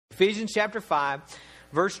Ephesians chapter 5,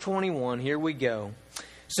 verse 21. Here we go.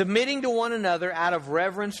 Submitting to one another out of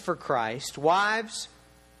reverence for Christ. Wives,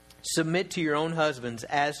 submit to your own husbands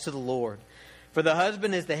as to the Lord. For the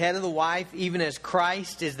husband is the head of the wife, even as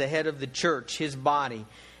Christ is the head of the church, His body,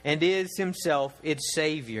 and is Himself its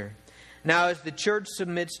Savior. Now as the church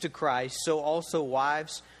submits to Christ, so also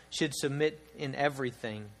wives should submit in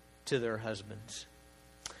everything to their husbands.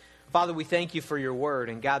 Father, we thank You for Your Word.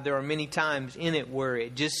 And God, there are many times in it where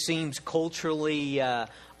it just seems culturally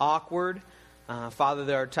awkward. Father,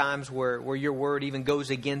 there are times where Your Word even goes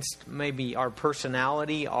against maybe our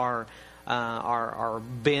personality, our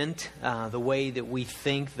bent, the way that we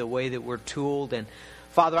think, the way that we're tooled. And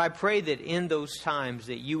Father, I pray that in those times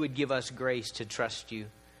that You would give us grace to trust You.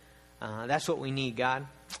 That's what we need, God.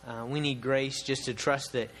 We need grace just to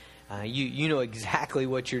trust that you know exactly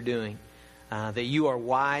what You're doing. That You are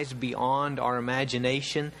wise beyond our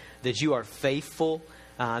imagination, that You are faithful,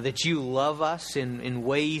 that You love us in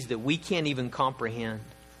ways that we can't even comprehend.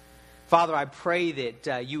 Father, I pray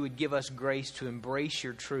that You would give us grace to embrace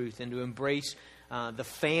Your truth and to embrace the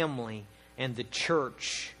family and the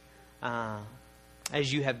church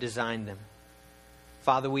as You have designed them.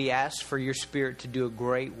 Father, we ask for Your Spirit to do a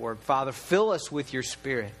great work. Father, fill us with Your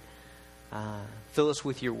Spirit. Fill us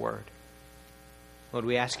with Your Word. Lord,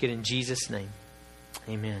 we ask it in Jesus' name.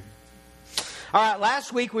 Amen. All right,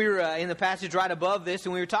 last week we were in the passage right above this,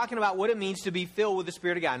 and we were talking about what it means to be filled with the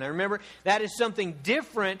Spirit of God. Now remember, that is something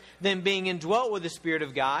different than being indwelt with the Spirit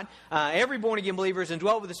of God. Every born-again believer is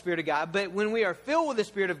indwelt with the Spirit of God, but when we are filled with the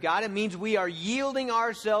Spirit of God, it means we are yielding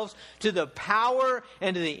ourselves to the power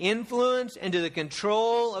and to the influence and to the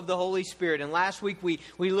control of the Holy Spirit. And last week we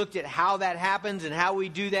looked at how that happens and how we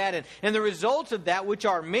do that, and the results of that, which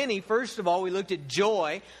are many. First of all, we looked at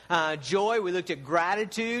joy. We looked at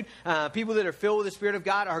gratitude. People that are filled with the Spirit of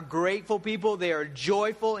God are grateful people. They are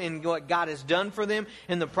joyful in what God has done for them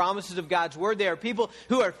and the promises of God's Word. They are people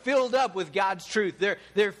who are filled up with God's truth.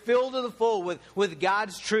 They're filled to the full with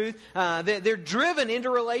God's truth. They're driven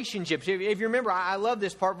into relationships. If you remember, I love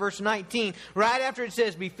this part, verse 19. Right after it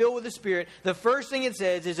says, be filled with the Spirit, the first thing it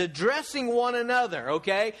says is addressing one another,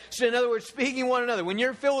 okay? So in other words, speaking one another. When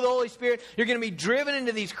you're filled with the Holy Spirit, you're going to be driven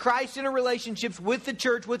into these Christ-centered relationships with the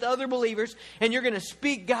church, with other believers, and you're going to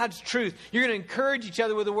speak God's truth. You're going to encourage each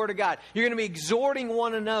other with the Word of God. You're going to be exhorting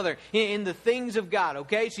one another in the things of God,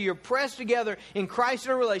 okay? So you're pressed together in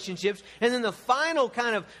Christ-centered relationships. And then the final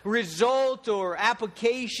kind of result or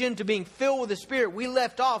application to being filled with the Spirit, we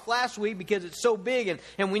left off last week because it's so big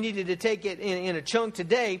and we needed to take it in a chunk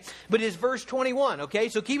today, but it's verse 21, okay?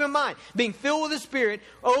 So keep in mind, being filled with the Spirit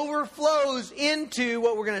overflows into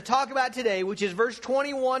what we're going to talk about today, which is verse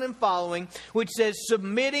 21 and following, which says,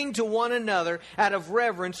 submitting to one another out of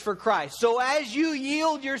reverence for Christ. So as you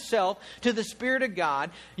yield yourself to the Spirit of God,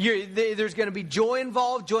 there's going to be joy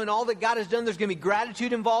involved, joy in all that God has done. There's going to be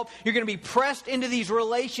gratitude involved. You're going to be pressed into these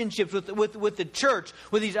relationships with the church,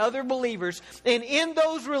 with these other believers. And in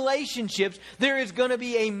those relationships, there is going to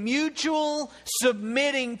be a mutual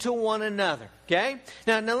submitting to one another. Okay?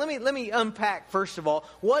 Now let me unpack, first of all,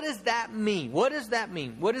 what does that mean? What does that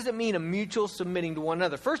mean? What does it mean, a mutual submitting to one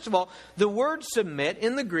another? First of all, the word submit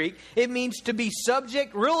in the Greek, it means to be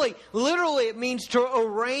subject. Really, literally, it means to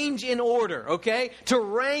arrange in order, okay? To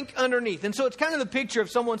rank underneath. And so it's kind of the picture of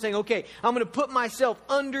someone saying, okay, I'm going to put myself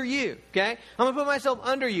under you, okay? I'm going to put myself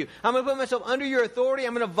under you. I'm going to put myself under your authority.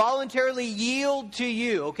 I'm going to voluntarily yield to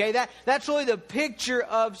you, okay? That's really the picture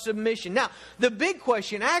of submission. Now, the big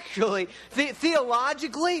question, actually,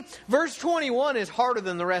 theologically, verse 21 is harder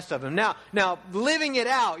than the rest of them. Now, living it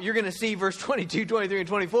out, you're going to see verse 22, 23, and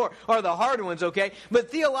 24 are the hard ones, okay?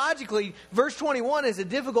 But theologically, verse 21 is a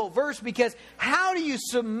difficult verse because how do you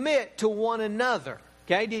submit to one another?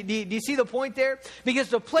 Okay, do you see the point there? Because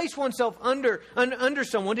to place oneself under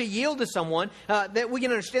someone, to yield to someone, that we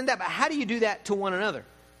can understand that, but how do you do that to one another?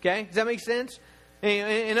 Okay, does that make sense?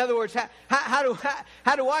 In other words, how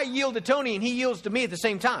do I yield to Tony and he yields to me at the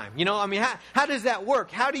same time? You know, I mean, how does that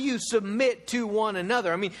work? How do you submit to one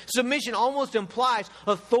another? I mean, submission almost implies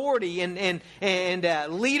authority and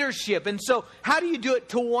leadership. And so how do you do it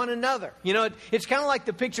to one another? You know, it's kind of like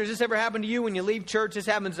the picture. Has this ever happened to you when you leave church? This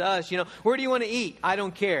happens to us. You know, where do you want to eat? I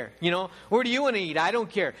don't care. You know, where do you want to eat? I don't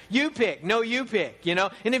care. You pick. No, you pick. You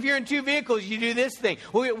know, and if you're in two vehicles, you do this thing.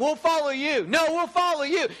 We'll follow you. No, we'll follow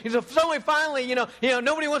you. So somebody finally, you know,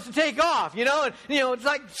 nobody wants to take off, and, it's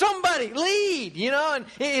like somebody lead, and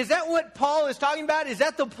is that what Paul is talking about? Is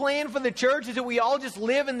that the plan for the church? Is that we all just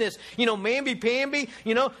live in this, mamby-pamby,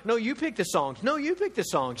 no, you pick the songs. No, you pick the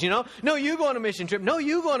songs, No, you go on a mission trip. No,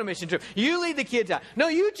 you go on a mission trip. You lead the kids out. No,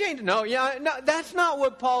 you change. No, that's not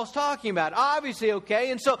what Paul's talking about. Obviously,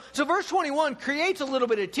 okay? And so verse 21 creates a little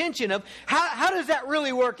bit of tension of how does that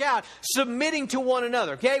really work out? Submitting to one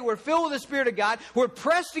another, okay? We're filled with the Spirit of God. We're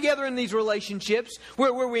pressed together in these relationships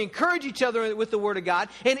where we encourage each other with the Word of God.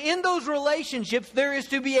 And in those relationships, there is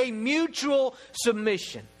to be a mutual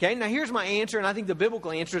submission, okay? Now, here's my answer, and I think the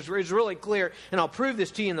biblical answer is really clear, and I'll prove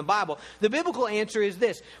this to you in the Bible. The biblical answer is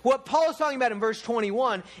this. What Paul is talking about in verse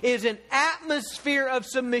 21 is an atmosphere of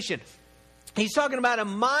submission. He's talking about a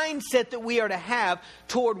mindset that we are to have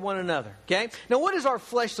toward one another, okay? Now, what is our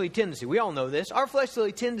fleshly tendency? We all know this. Our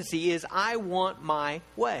fleshly tendency is, I want my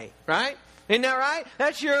way, right? Isn't that right?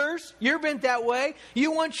 That's yours. You're bent that way.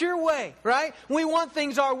 You want your way, right? We want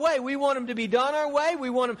things our way. We want them to be done our way. We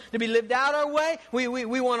want them to be lived out our way. We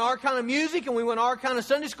want our kind of music, and we want our kind of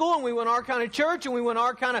Sunday school, and we want our kind of church, and we want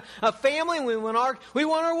our kind of family, and we want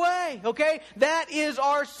our way, okay? That is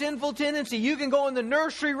our sinful tendency. You can go in the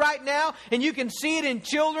nursery right now, and you can see it in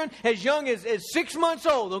children as young as 6 months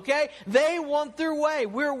old, okay? They want their way.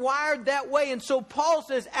 We're wired that way. And so Paul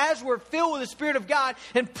says, as we're filled with the Spirit of God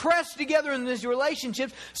and pressed together in these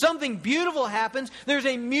relationships, something beautiful happens. There's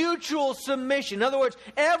a mutual submission. In other words,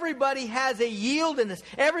 everybody has a yieldedness.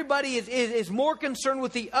 Everybody is more concerned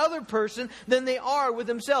with the other person than they are with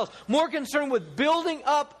themselves. More concerned with building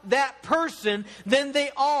up that person than they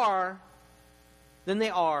are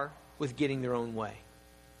with getting their own way.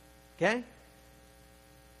 Okay?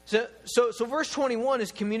 So verse 21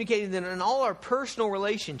 is communicating that in all our personal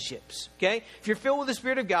relationships, okay? If you're filled with the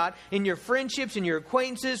Spirit of God, in your friendships, in your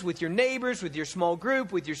acquaintances, with your neighbors, with your small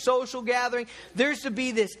group, with your social gathering, there's to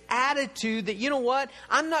be this attitude that, you know what?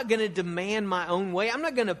 I'm not going to demand my own way. I'm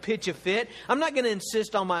not going to pitch a fit. I'm not going to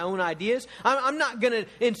insist on my own ideas. I'm not going to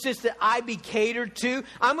insist that I be catered to.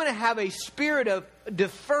 I'm going to have a spirit of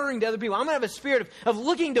deferring to other people. I'm going to have a spirit of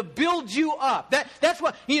looking to build you up. That's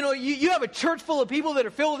what, you have a church full of people that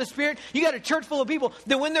are filled with the Spirit. You got a church full of people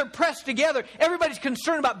that when they're pressed together, everybody's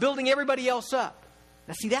concerned about building everybody else up.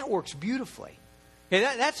 Now see, that works beautifully. Okay,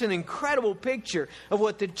 that's an incredible picture of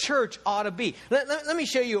what the church ought to be. Let me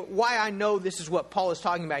show you why I know this is what Paul is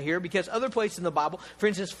talking about here, because other places in the Bible, for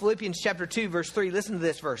instance, Philippians chapter 2, verse 3, listen to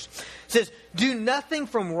this verse. It says, do nothing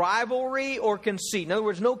from rivalry or conceit. In other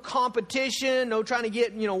words, no competition, no trying to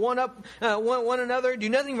get, one up one another. Do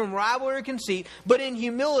nothing from rivalry or conceit, but in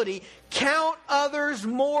humility, count others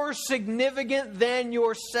more significant than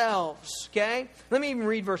yourselves. Okay? Let me even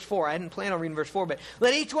read verse 4. I hadn't planned on reading verse 4, but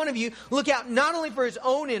let each one of you look out not only for his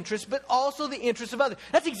own interests, but also the interests of others.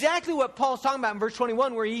 That's exactly what Paul's talking about in verse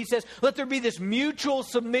 21, where he says, let there be this mutual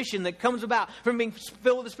submission that comes about from being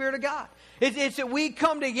filled with the Spirit of God. It's that we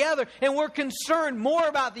come together and we're concerned more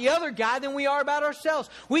about the other guy than we are about ourselves.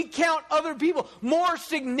 We count other people more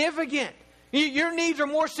significant. Your needs are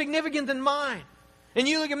more significant than mine. And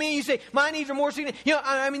you look at me and you say, my needs are more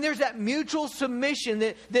significant. There's that mutual submission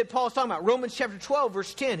that Paul's talking about. Romans chapter 12,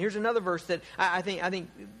 verse 10. Here's another verse that I think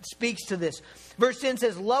speaks to this. Verse 10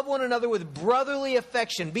 says, love one another with brotherly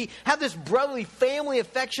affection. Have this brotherly family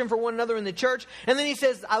affection for one another in the church. And then he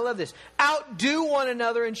says, I love this, outdo one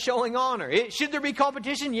another in showing honor. Should there be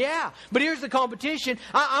competition? Yeah. But here's the competition.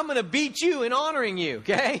 I'm going to beat you in honoring you,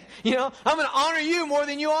 okay? I'm going to honor you more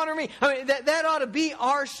than you honor me. That ought to be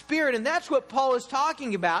our spirit. And that's what Paul is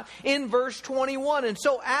talking about in verse 21. And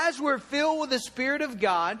so as we're filled with the Spirit of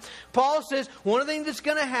God, Paul says one of the things that's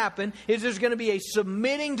going to happen is there's going to be a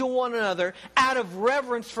submitting to one another out of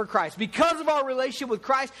reverence for Christ. Because of our relationship with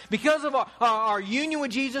Christ, because of our union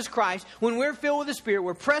with Jesus Christ, when we're filled with the Spirit,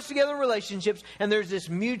 we're pressed together in relationships, and there's this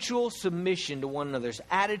mutual submission to one another. There's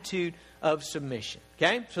attitude of submission.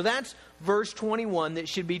 Okay? So that's verse 21 that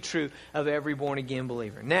should be true of every born-again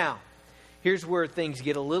believer. Now, here's where things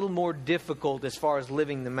get a little more difficult as far as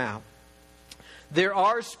living them out. There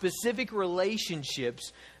are specific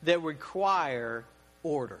relationships that require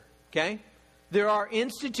order. Okay? There are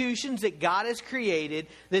institutions that God has created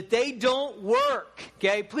that they don't work.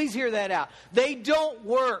 Okay? Please hear that out. They don't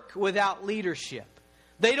work without leadership.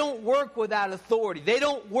 They don't work without authority. They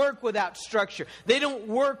don't work without structure. They don't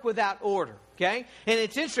work without order. Okay? And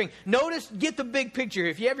it's interesting. Notice, get the big picture.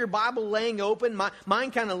 If you have your Bible laying open,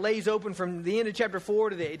 mine kind of lays open from the end of chapter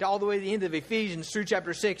 4 to all the way to the end of Ephesians through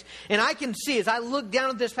chapter 6. And I can see, as I look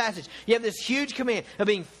down at this passage, you have this huge command of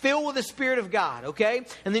being filled with the Spirit of God. Okay?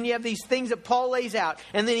 And then you have these things that Paul lays out.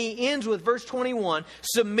 And then he ends with verse 21,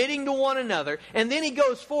 submitting to one another. And then he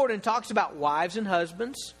goes forward and talks about wives and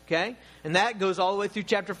husbands. Okay? And that goes all the way through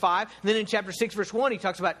chapter 5. And then in chapter 6, verse 1, he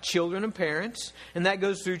talks about children and parents. And that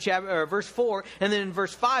goes through verse 4. And then in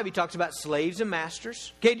verse 5, he talks about slaves and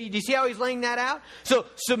masters. Okay, do you see how he's laying that out? So,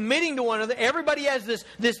 submitting to one another. Everybody has this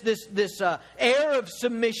air of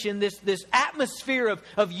submission, this atmosphere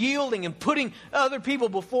of yielding and putting other people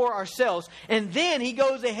before ourselves. And then he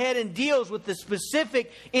goes ahead and deals with the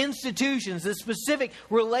specific institutions, the specific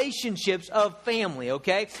relationships of family.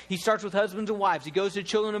 Okay? He starts with husbands and wives. He goes to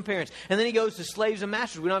children and parents. And then he goes to slaves and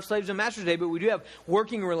masters. We don't have slaves and masters today, but we do have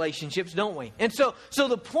working relationships, don't we? And so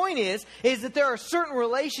the point is that there are certain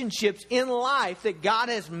relationships in life that God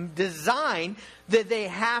has designed that they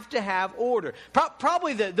have to have order.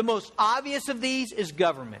 Probably the most obvious of these is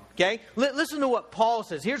government. Okay? Listen to what Paul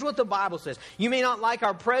says. Here's what the Bible says. You may not like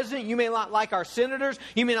our president. You may not like our senators.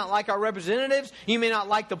 You may not like our representatives. You may not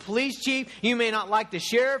like the police chief. You may not like the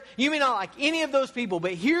sheriff. You may not like any of those people.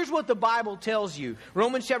 But here's what the Bible tells you.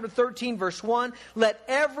 Romans chapter 13, verse 1. Let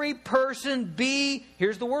every person be,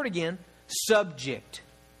 here's the word again, subject.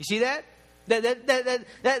 You see that?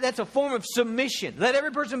 That's a form of submission. Let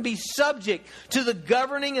every person be subject to the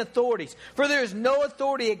governing authorities. For there is no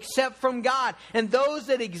authority except from God. And those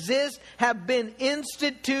that exist have been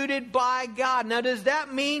instituted by God. Now, does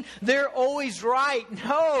that mean they're always right?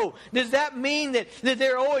 No. Does that mean that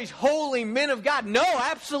they're always holy men of God? No,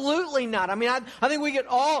 absolutely not. I mean, I think we could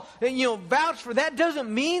all, vouch for that.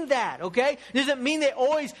 Doesn't mean that, okay? Does it mean they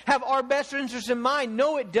always have our best interests in mind?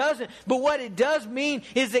 No, it doesn't. But what it does mean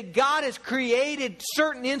is that God has created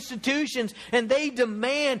certain institutions and they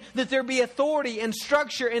demand that there be authority and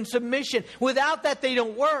structure and submission. Without that, they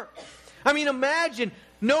don't work. I mean, imagine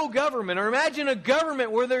no government, or imagine a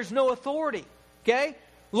government where there's no authority. Okay?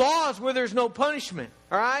 Laws where there's no punishment.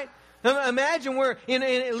 All right? Imagine we're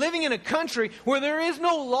living in a country where there is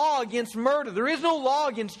no law against murder. There is no law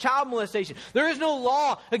against child molestation. There is no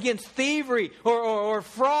law against thievery or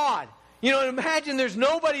fraud. Imagine there's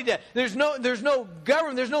nobody there's no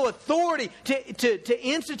government, there's no authority to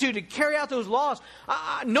institute, to carry out those laws.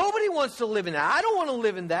 Nobody wants to live in that. I don't want to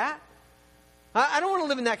live in that. I don't want to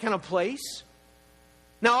live in that kind of place.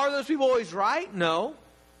 Now, are those people always right? No.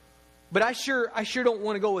 But I sure don't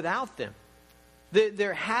want to go without them.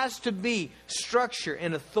 There has to be structure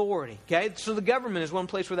and authority. Okay? So the government is one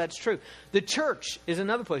place where that's true. The church is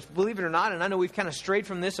another place. Believe it or not, and I know we've kind of strayed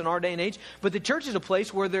from this in our day and age, but the church is a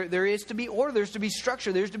place where there is to be order, there's to be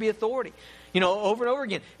structure, there's to be authority. Over and over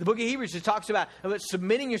again, the book of Hebrews just talks about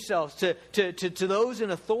submitting yourselves to those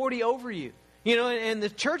in authority over you. And the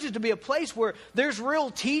church is to be a place where there's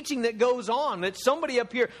real teaching that goes on. That somebody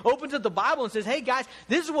up here opens up the Bible and says, hey guys,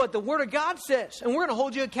 this is what the Word of God says. And we're going to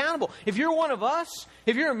hold you accountable. If you're one of us,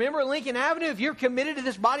 if you're a member of Lincoln Avenue, if you're committed to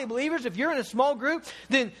this body of believers, if you're in a small group,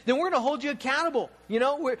 then we're going to hold you accountable.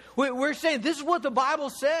 We're saying this is what the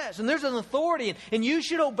Bible says. And there's an authority and you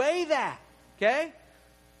should obey that. Okay?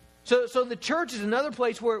 So the church is another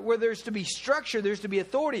place where there's to be structure, there's to be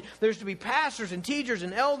authority, there's to be pastors and teachers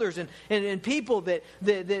and elders and people that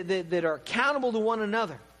are accountable to one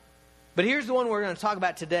another. But here's the one we're going to talk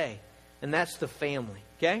about today, and that's the family,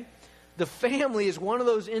 okay? The family is one of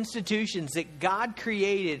those institutions that God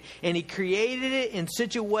created, and He created it in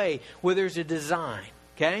such a way where there's a design,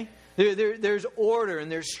 okay? There's order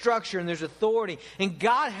and there's structure and there's authority. And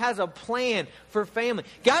God has a plan for family.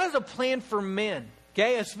 God has a plan for men.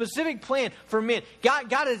 Okay, a specific plan for men. God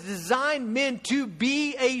has designed men to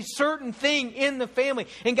be a certain thing in the family.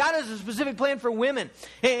 And God has a specific plan for women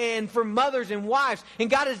and for mothers and wives. And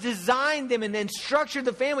God has designed them and then structured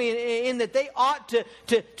the family in that they ought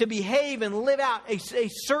to behave and live out a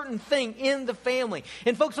certain thing in the family.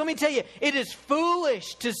 And folks, let me tell you, it is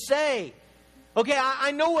foolish to say, okay,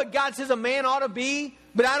 I know what God says a man ought to be,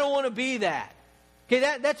 but I don't want to be that.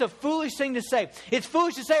 Okay, that's a foolish thing to say. It's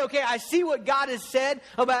foolish to say, okay, I see what God has said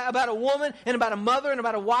about a woman and about a mother and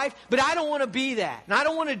about a wife, but I don't want to be that, and I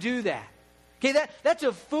don't want to do that. Okay, that's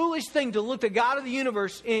a foolish thing to look the God of the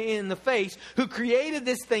universe in the face who created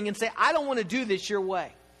this thing and say, I don't want to do this your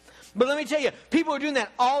way. But let me tell you, people are doing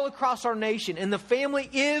that all across our nation, and the family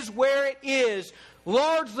is where it is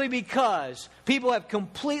largely because people have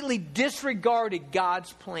completely disregarded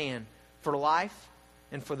God's plan for life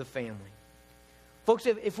and for the family. Folks,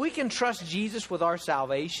 if we can trust Jesus with our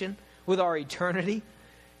salvation, with our eternity,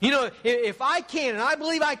 You know, if I can, and I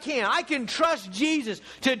believe I can trust Jesus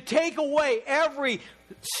to take away every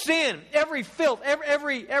sin, every filth,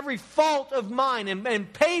 every fault of mine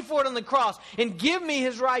and pay for it on the cross and give me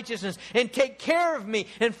His righteousness and take care of me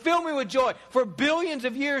and fill me with joy for billions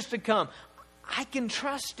of years to come. I can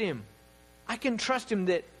trust Him. I can trust Him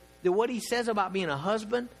that what He says about being a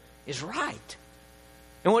husband is right.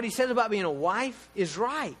 And what He says about being a wife is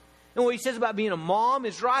right. And what He says about being a mom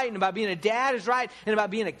is right. And about being a dad is right. And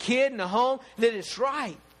about being a kid in a home, that it's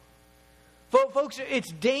right. Folks,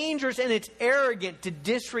 it's dangerous and it's arrogant to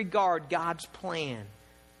disregard God's plan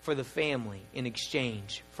for the family in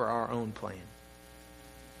exchange for our own plan.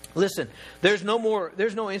 Listen, there's no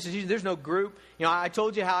institution, there's no group. You know, I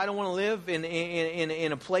told you how I don't want to live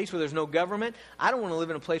in a place where there's no government. I don't want to live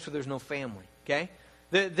in a place where there's no family. Okay?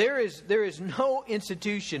 There is no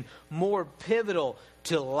institution more pivotal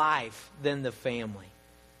to life than the family.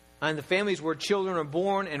 And the family is where children are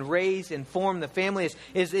born and raised and formed. The family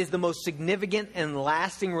is the most significant and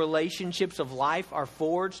lasting relationships of life are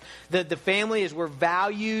forged. The family is where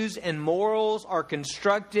values and morals are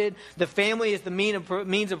constructed. The family is the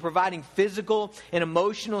means of providing physical and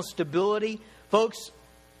emotional stability. Folks,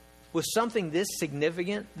 with something this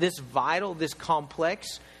significant, this vital, this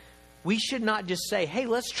complex, we should not just say, hey,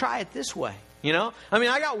 let's try it this way. You know, I mean,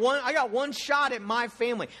 I got one shot at my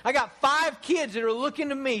family. I got 5 kids that are looking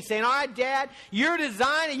to me saying, all right, Dad, you're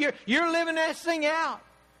designing, you're living this thing out.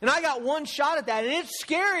 And I got one shot at that. And it's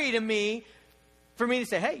scary to me for me to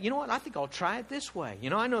say, hey, you know what? I think I'll try it this way.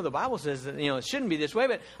 You know, I know the Bible says that, it shouldn't be this way,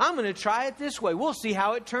 but I'm going to try it this way. We'll see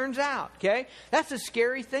how it turns out. Okay. That's a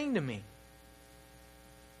scary thing to me.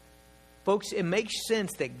 Folks, it makes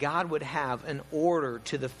sense that God would have an order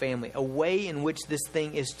to the family, a way in which this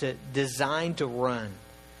thing is designed to run.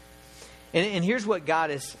 And here's what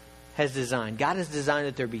God has designed. God has designed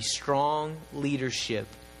that there be strong leadership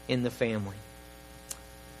in the family.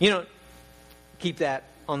 You know, keep that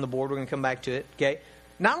on the board. We're going to come back to it. Okay.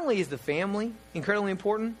 Not only is the family incredibly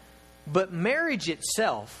important, but marriage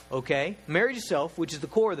itself, okay, marriage itself, which is the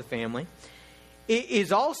core of the family, it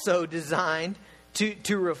is also designed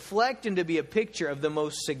to reflect and to be a picture of the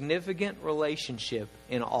most significant relationship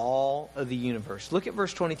in all of the universe. Look at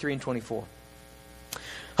verse 23 and 24.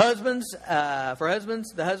 Husbands, for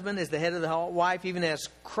husbands, the husband is the head of the wife, even as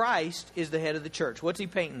Christ is the head of the church. What's he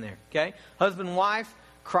painting there? Okay, husband, wife,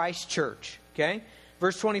 Christ, church. Okay,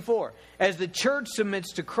 verse 24. As the church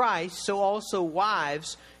submits to Christ, so also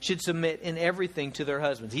wives should submit in everything to their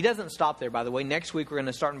husbands. He doesn't stop there, by the way. Next week we're going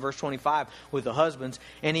to start in verse 25 with the husbands.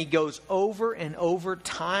 And he goes over and over,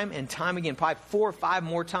 time and time again, probably 4 or 5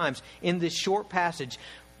 more times in this short passage,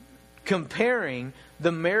 comparing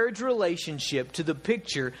the marriage relationship to the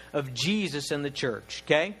picture of Jesus and the church.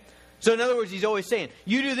 Okay? So in other words, he's always saying,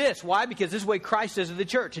 you do this. Why? Because this is what Christ does to the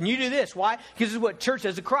church. And you do this. Why? Because this is what church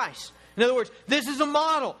does to Christ. In other words, this is a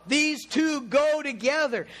model. These two go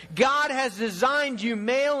together. God has designed you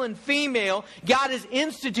male and female. God has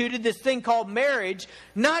instituted this thing called marriage,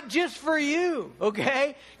 not just for you,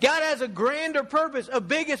 okay? God has a grander purpose, a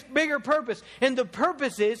bigger purpose. And the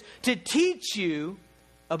purpose is to teach you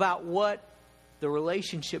about what the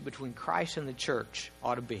relationship between Christ and the church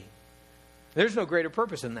ought to be. There's no greater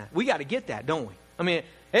purpose than that. We got to get that, don't we? I mean,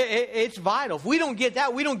 it's vital. If we don't get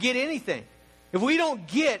that, we don't get anything. If we don't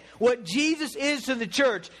get what Jesus is to the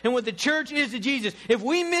church and what the church is to Jesus, if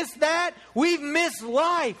we miss that, we've missed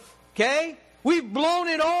life. Okay? We've blown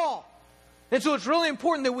it all. And so it's really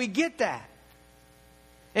important that we get that.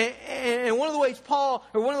 And one of the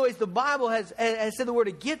ways the Bible has said the word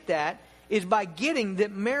to get that is by getting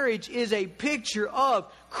that marriage is a picture of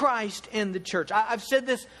Christ and the church. I say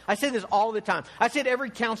this all the time. I say it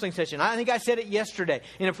every counseling session. I think I said it yesterday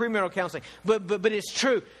in a premarital counseling. But it's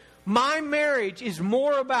true. My marriage is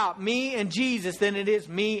more about me and Jesus than it is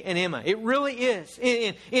me and Emma. It really is.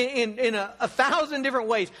 In 1,000 different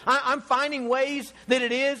ways. I'm finding ways that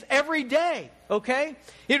it is every day. Okay?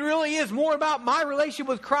 It really is more about my relationship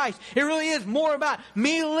with Christ. It really is more about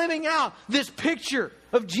me living out this picture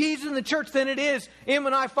of Jesus in the church than it is Emma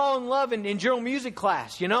and I fall in love in general music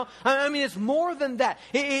class. You know? I mean, it's more than that.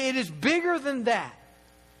 It is bigger than that.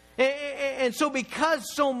 And so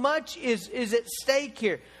because so much is at stake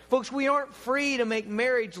here, folks, we aren't free to make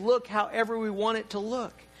marriage look however we want it to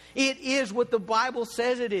look. It is what the Bible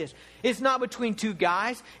says it is. It's not between 2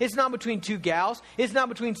 guys. It's not between 2 gals. It's not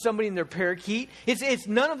between somebody in their parakeet. It's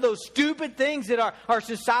none of those stupid things that our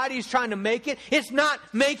society is trying to make it. It's not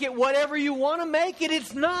make it whatever you want to make it.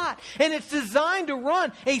 It's not. And it's designed to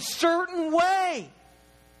run a certain way.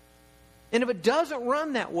 And if it doesn't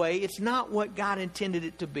run that way, it's not what God intended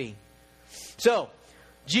it to be. So,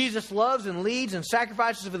 Jesus loves and leads and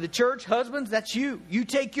sacrifices for the church. Husbands, that's you. You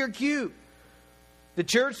take your cue. The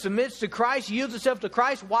church submits to Christ, yields itself to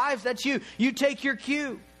Christ. Wives, that's you. You take your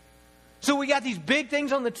cue. So we got these big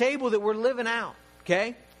things on the table that we're living out.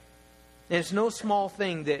 Okay? And it's no small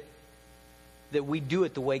thing that we do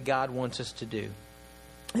it the way God wants us to do.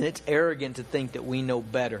 And it's arrogant to think that we know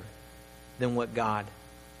better than what God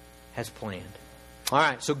has planned. All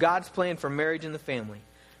right, so God's plan for marriage and the family,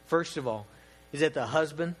 first of all, is that the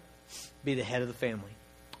husband be the head of the family.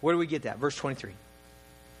 Where do we get that? Verse 23.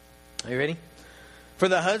 Are you ready? For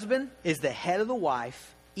the husband is the head of the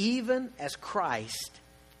wife, even as Christ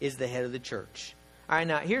is the head of the church. All right,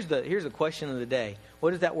 now here's the question of the day.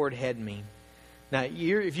 What does that word head mean? Now,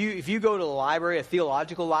 if you go to the library, a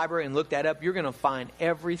theological library, and look that up, you're going to find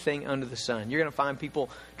everything under the sun. You're going to find people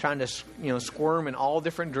trying to squirm in all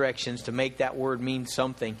different directions to make that word mean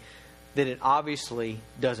something that it obviously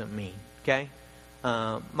doesn't mean. Okay?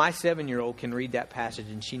 My 7-year-old can read that passage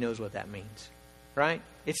and she knows what that means. Right?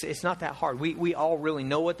 It's not that hard. We all really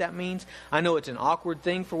know what that means. I know it's an awkward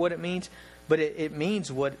thing for what it means, but it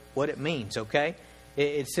means what it means. Okay?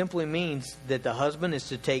 It simply means that the husband is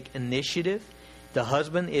to take initiative. The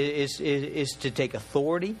husband is to take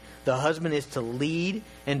authority. The husband is to lead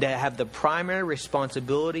and to have the primary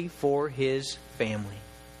responsibility for his family.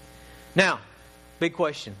 Now, big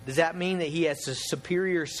question. Does that mean that he has a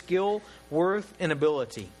superior skill, worth, and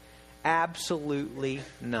ability? Absolutely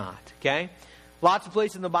not. Okay? Lots of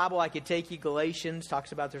places in the Bible I could take you. Galatians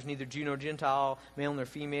talks about there's neither Jew nor Gentile, male nor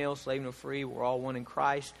female, slave nor free. We're all one in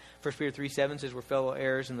Christ. 1 Peter 3:7 says we're fellow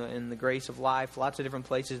heirs in the grace of life. Lots of different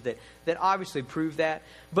places that obviously prove that.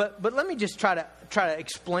 But let me just try to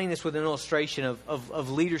explain this with an illustration of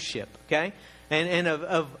leadership, okay, and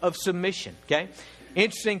of submission, okay.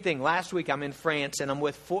 Interesting thing. Last week I'm in France and I'm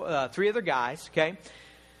with 3 other guys, okay.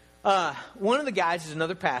 One of the guys is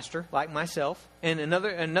another pastor, like myself, and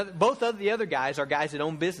another. Both of the other guys are guys that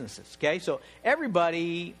own businesses. Okay, so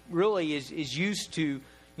everybody really is used to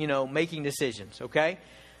making decisions. Okay,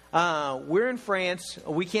 we're in France.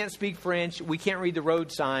 We can't speak French. We can't read the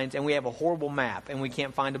road signs, and we have a horrible map, and we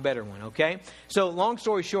can't find a better one. Okay, so long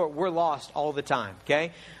story short, we're lost all the time.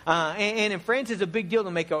 Okay, and in France, it's a big deal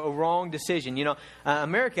to make a wrong decision.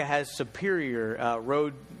 America has superior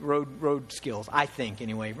road skills, I think,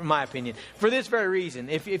 anyway, in my opinion. For this very reason,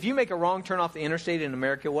 if you make a wrong turn off the interstate in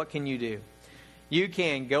America, what can you do? You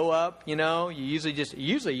can go up, you usually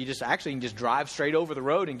you just actually can just drive straight over the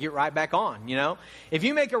road and get right back on, If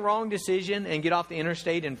you make a wrong decision and get off the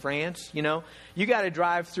interstate in France, you got to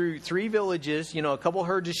drive through 3 villages, a couple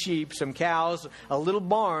herds of sheep, some cows, a little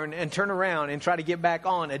barn, and turn around and try to get back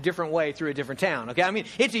on a different way through a different town, okay? I mean,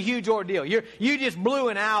 it's a huge ordeal. You just blew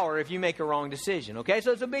an hour if you make a wrong decision, okay?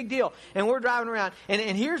 So it's a big deal. And we're driving around,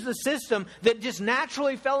 and here's the system that just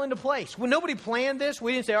naturally fell into place. When nobody planned this,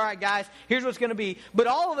 we didn't say, all right, guys, here's what's going to be. But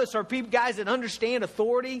all of us are guys that understand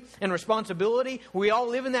authority and responsibility. We all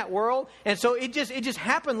live in that world. And so it just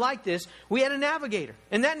happened like this. We had a navigator.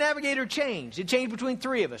 And that navigator changed. It changed between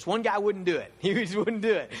 3 of us. One guy wouldn't do it. He just wouldn't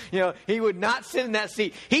do it. He would not sit in that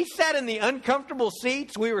seat. He sat in the uncomfortable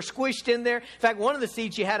seats. We were squished in there. In fact, one of the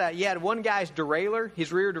seats you had one guy's derailleur,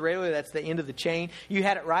 his rear derailleur, that's the end of the chain. You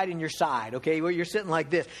had it right in your side, okay? Well, you're sitting like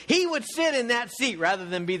this. He would sit in that seat rather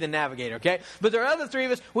than be the navigator, okay? But there are other 3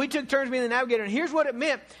 of us. We took turns being the navigator. And here's what it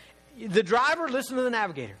meant. The driver listened to the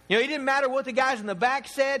navigator. It didn't matter what the guys in the back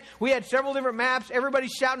said. We had several different maps.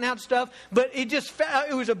 Everybody's shouting out stuff. But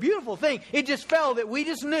it was a beautiful thing. It just fell that we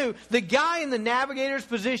just knew the guy in the navigator's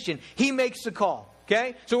position, he makes the call.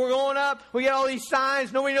 Okay? So we're going up. We got all these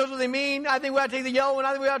signs. Nobody knows what they mean. I think we ought to take the yellow one.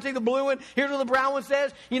 I think we ought to take the blue one. Here's what the brown one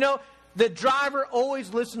says. The driver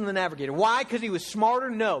always listened to the navigator. Why? Because he was smarter?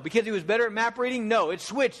 No. Because he was better at map reading? No. It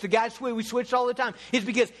switched. The guy switched. We switched all the time. It's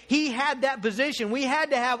because he had that position. We had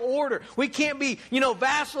to have order. We can't be,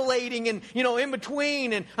 vacillating and, in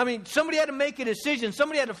between. And, somebody had to make a decision.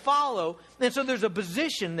 Somebody had to follow. And so there's a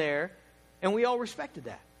position there. And we all respected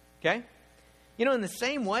that. Okay? In the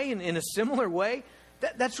same way, in a similar way,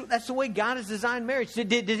 that's the way God has designed marriage.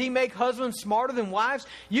 Did He make husbands smarter than wives?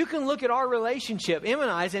 You can look at our relationship, Em and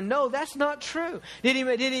I's, and no, that's not true. Did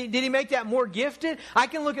He make that more gifted? I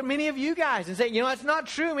can look at many of you guys and say, that's not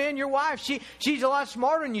true, man. Your wife, she's a lot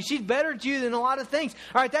smarter than you. She's better at you than a lot of things.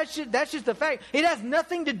 All right, that's just the fact. It has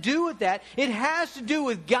nothing to do with that. It has to do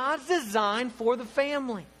with God's design for the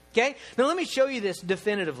family. Okay? Now let me show you this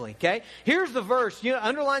definitively. Okay? Here's the verse.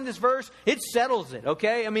 Underline this verse. It settles it.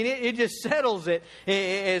 Okay? It just settles it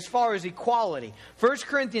as far as equality. 1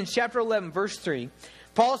 Corinthians chapter 11, verse 3.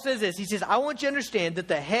 Paul says this. He says, I want you to understand that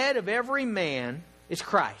the head of every man is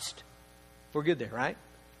Christ. We're good there, right?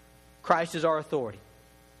 Christ is our authority.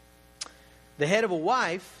 The head of a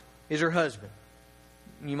wife is her husband.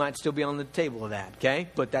 You might still be on the table of that, okay?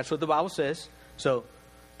 But that's what the Bible says. So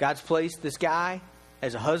God's placed this guy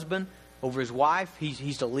as a husband over his wife.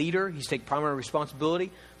 He's the leader. He's taking primary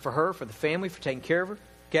responsibility for her, for the family, for taking care of her,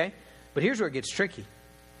 okay? But here's where it gets tricky.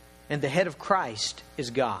 And the head of Christ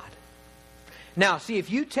is God. Now, see,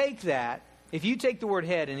 if you take that, if you take the word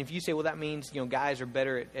head, and if you say, well, that means, guys are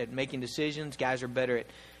better at making decisions, guys are better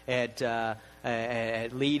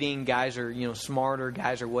at leading, guys are, smarter,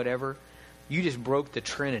 guys are whatever, you just broke the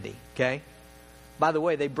Trinity, okay? By the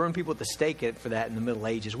way, they burned people at the stake for that in the Middle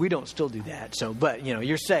Ages. We don't still do that, but,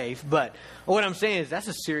 you're safe. But what I'm saying is that's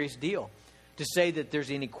a serious deal. To say that there's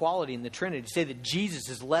inequality in the Trinity, to say that Jesus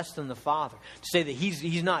is less than the Father, to say that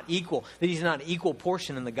he's not equal, that he's not an equal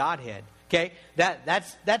portion in the Godhead. Okay,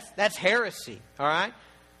 that's heresy. All right,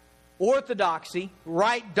 orthodoxy,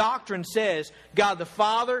 right doctrine says God the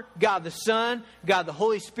Father, God the Son, God the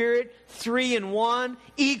Holy Spirit, 3 in 1,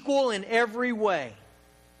 equal in every way.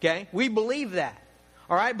 Okay, we believe that.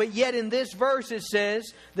 All right, but yet in this verse it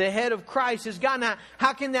says the head of Christ is God. Now,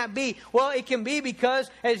 how can that be? Well, it can be because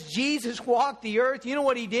as Jesus walked the earth, you know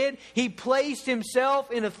what He did? He placed Himself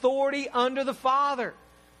in authority under the Father.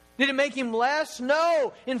 Did it make Him less?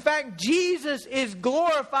 No. In fact, Jesus is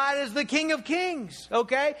glorified as the King of Kings.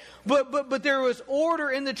 Okay? But there was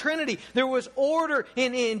order in the Trinity. There was order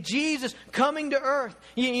in Jesus coming to earth.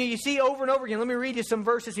 You see over and over again. Let me read you some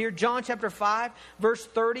verses here. John chapter 5, verse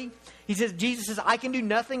 30. Jesus says, I can do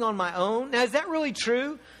nothing on my own. Now, is that really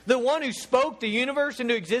true? The one who spoke the universe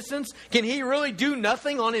into existence, can He really do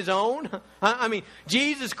nothing on His own? I mean,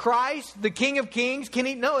 Jesus Christ, the King of Kings, can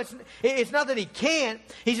He? No, it's not that He can't.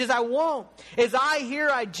 He says, I won't. As I hear,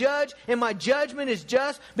 I judge, and my judgment is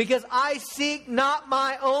just, because I seek not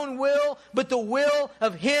my own will, but the will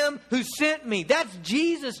of Him who sent me. That's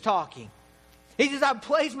Jesus talking. He says, I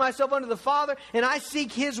place myself under the Father, and I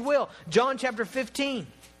seek His will. John chapter 15.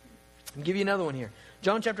 I'll give you another one here.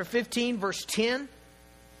 John chapter 15, verse 10.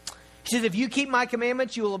 He says, if you keep my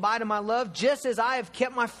commandments, you will abide in my love, just as I have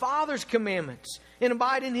kept my Father's commandments and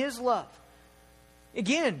abide in His love.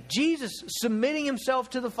 Again, Jesus submitting Himself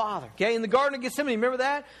to the Father. Okay, in the Garden of Gethsemane, remember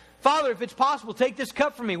that? Father, if it's possible, take this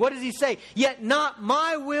cup from me. What does He say? Yet not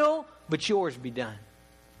my will, but yours be done.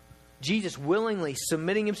 Jesus willingly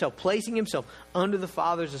submitting Himself, placing Himself under the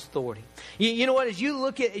Father's authority. You know what? As you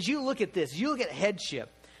look at this, as you look at headship,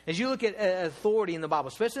 as you look at authority in the Bible,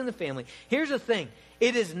 especially in the family, here's the thing.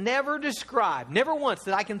 It is never described, never once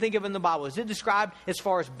that I can think of in the Bible, is it described as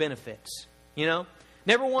far as benefits.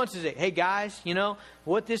 Never once is it, hey guys,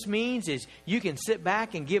 what this means is you can sit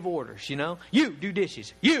back and give orders, You do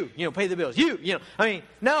dishes. You pay the bills.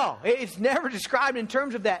 No, it's never described in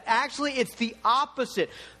terms of that. Actually, it's the opposite.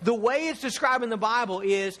 The way it's described in the Bible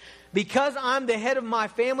is, because I'm the head of my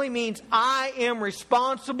family means I am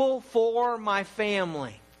responsible for my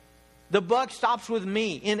family. The buck stops with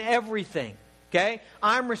me in everything. Okay?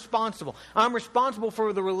 I'm responsible. I'm responsible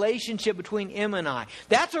for the relationship between Emma and I.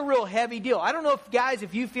 That's a real heavy deal. I don't know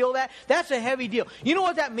if you feel that. That's a heavy deal. You know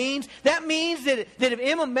what that means? That means that if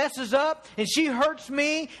Emma messes up and she hurts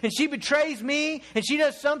me and she betrays me and she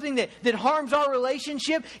does something that harms our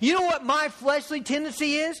relationship, you know what my fleshly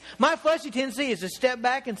tendency is? My fleshly tendency is to step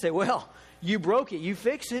back and say, well, you broke it. You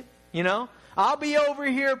fix it. I'll be over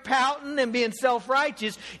here pouting and being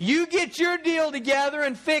self-righteous. You get your deal together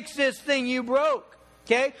and fix this thing you broke.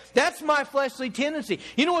 Okay? That's my fleshly tendency.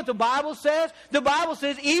 You know what the Bible says? The Bible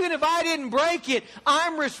says, even if I didn't break it,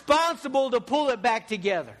 I'm responsible to pull it back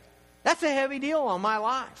together. That's a heavy deal on my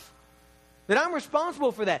life. That I'm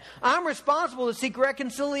responsible for that. I'm responsible to seek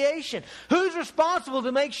reconciliation. Who's responsible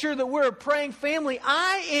to make sure that we're a praying family?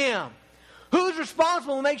 I am. Who's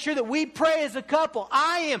responsible to make sure that we pray as a couple?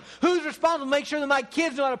 I am. Who's responsible to make sure that my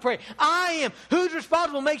kids know how to pray? I am. Who's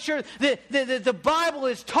responsible to make sure that the Bible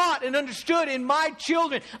is taught and understood in my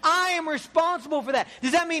children? I am responsible for that.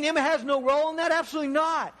 Does that mean Emma has no role in that? Absolutely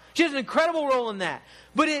not. She has an incredible role in that.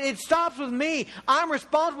 But it stops with me. I'm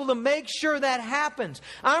responsible to make sure that happens.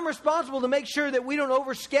 I'm responsible to make sure that we don't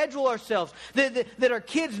overschedule ourselves, that our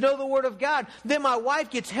kids know the Word of God, that my wife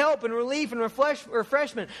gets help and relief and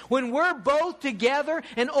refreshment. When we're both together,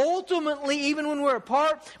 and ultimately even when we're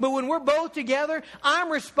apart, but when we're both together,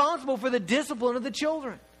 I'm responsible for the discipline of the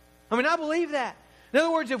children. I believe that. In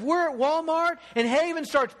other words, if we're at Walmart and Haven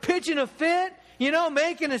starts pitching a fit,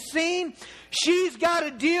 making a scene, she's got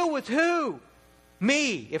to deal with who?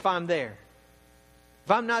 Me, if I'm there.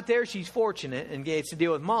 If I'm not there, she's fortunate and gets to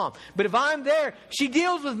deal with Mom. But if I'm there, she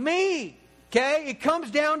deals with me. Okay? It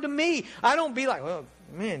comes down to me. I don't be like, well,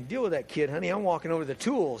 man, deal with that kid, honey. I'm walking over the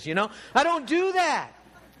tools, I don't do that.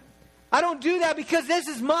 I don't do that because this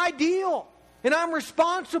is my deal. And I'm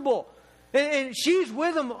responsible. And she's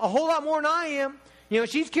with them a whole lot more than I am.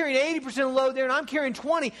 She's carrying 80% of the load there and I'm carrying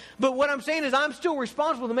 20. But what I'm saying is I'm still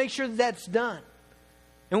responsible to make sure that that's done.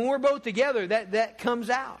 And when we're both together, that comes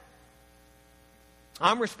out.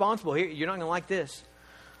 I'm responsible. Here, you're not going to like this.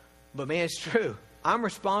 But man, it's true. I'm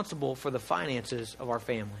responsible for the finances of our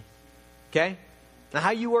family. Okay? Now,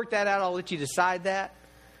 how you work that out, I'll let you decide that.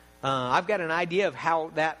 I've got an idea of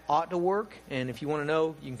how that ought to work. And if you want to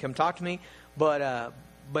know, you can come talk to me. But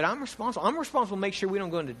I'm responsible. I'm responsible to make sure we don't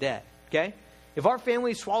go into debt. Okay? If our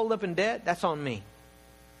family is swallowed up in debt, that's on me.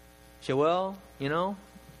 Say, well,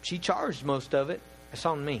 she charged most of it. That's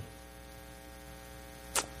on me.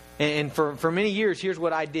 And for many years, here's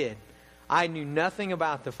what I did. I knew nothing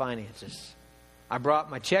about the finances. I brought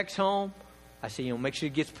my checks home. I said, make sure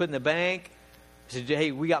it gets put in the bank. I said,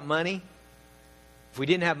 hey, we got money. If we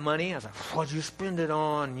didn't have money, I was like, what'd you spend it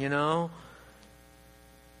on,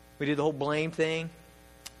 We did the whole blame thing.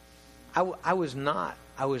 I was not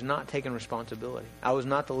taking responsibility. I was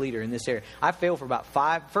not the leader in this area. I failed for about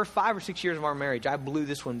first 5 or 6 years of our marriage. I blew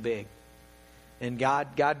this one big. And God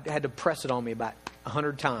had to press it on me about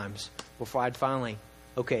 100 times before I'd finally,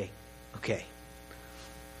 okay.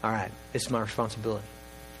 All right, this is my responsibility.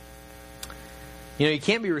 You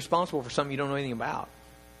can't be responsible for something you don't know anything about.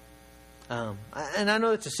 And I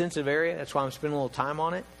know it's a sensitive area. That's why I'm spending a little time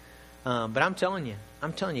on it. But I'm telling you,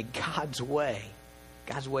 God's way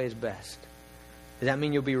is best. Does that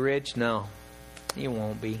mean you'll be rich? No, you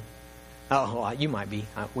won't be. Oh, well, you might be.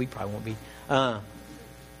 We probably won't be.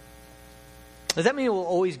 Does that mean it will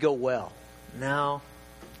always go well? No,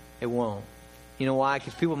 it won't. You know why?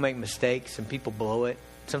 Because people make mistakes and people blow it.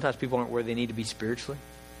 Sometimes people aren't where they need to be spiritually.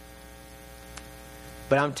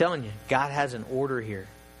 But I'm telling you, God has an order here.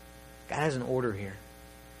 God has an order here.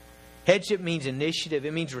 Headship means initiative.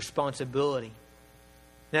 It means responsibility.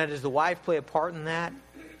 Now, does the wife play a part in that?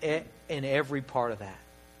 In every part of that.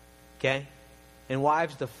 Okay? And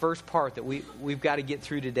wives, the first part that we've got to get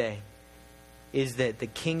through today is that the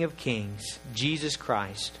King of Kings, Jesus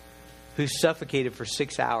Christ, who suffocated for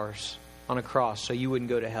 6 hours on a cross so you wouldn't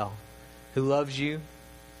go to hell, who loves you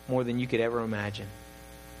more than you could ever imagine,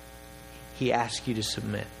 He asks you to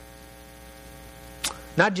submit.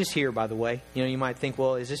 Not just here, by the way. You might think,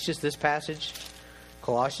 well, is this just this passage?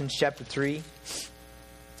 Colossians chapter 3,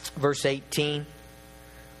 verse 18.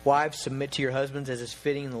 Wives, submit to your husbands as is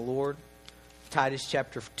fitting in the Lord. Titus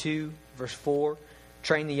chapter 2, verse 4.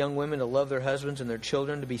 Train the young women to love their husbands and their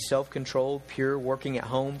children, to be self-controlled, pure, working at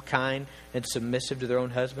home, kind, and submissive to their own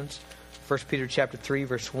husbands. 1 Peter chapter 3,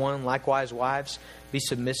 verse 1. Likewise, wives, be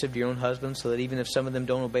submissive to your own husbands, so that even if some of them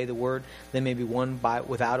don't obey the word, they may be won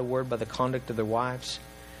without a word by the conduct of their wives.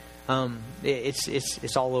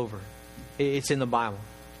 It's all over. It's in the Bible.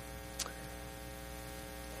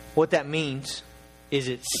 What that means is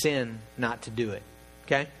it's sin not to do it.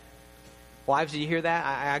 Okay? Wives, do you hear that?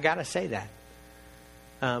 I got to say that.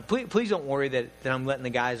 Please don't worry that I'm letting the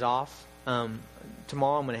guys off.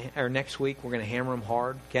 Tomorrow or next week we're going to hammer them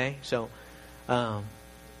hard. Okay, so,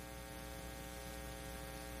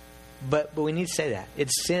 but we need to say that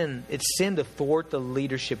it's sin. It's sin to thwart the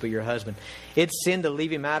leadership of your husband. It's sin to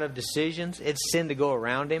leave him out of decisions. It's sin to go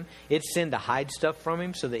around him. It's sin to hide stuff from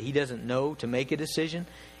him so that he doesn't know to make a decision.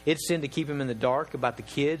 It's sin to keep him in the dark about the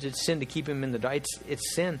kids. It's sin to keep him in the dark.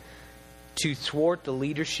 It's sin to thwart the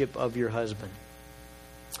leadership of your husband.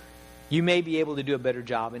 You may be able to do a better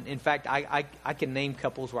job. And in fact, I can name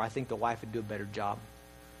couples where I think the wife would do a better job.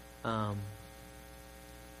 I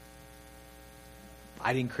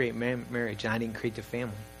didn't create marriage, and I didn't create the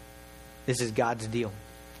family. This is God's deal.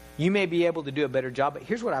 You may be able to do a better job, but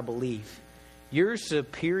here's what I believe. Your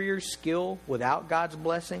superior skill without God's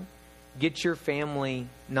blessing gets your family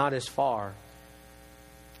not as far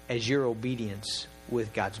as your obedience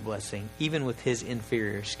with God's blessing, even with His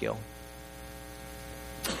inferior skill.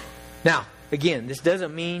 Now, again, this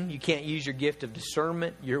doesn't mean you can't use your gift of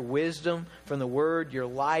discernment, your wisdom from the Word, your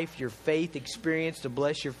life, your faith experience to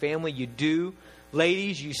bless your family. You do.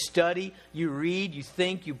 Ladies, you study, you read, you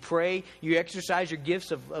think, you pray, you exercise your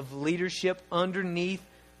gifts of leadership underneath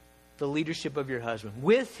the leadership of your husband.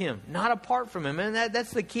 With him, not apart from him. And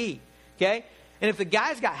that's the key. Okay? And if the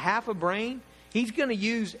guy's got half a brain, he's going to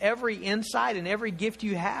use every insight and every gift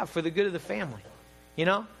you have for the good of the family. You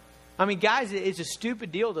know? I mean, guys, it's a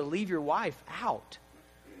stupid deal to leave your wife out.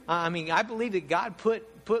 I mean, I believe that God put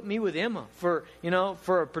me with Emma for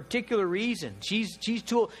a particular reason. She's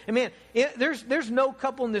too. And man, there's no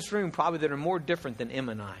couple in this room probably that are more different than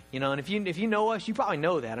Emma and I. And if you know us, you probably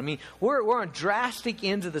know that. I mean, we're on drastic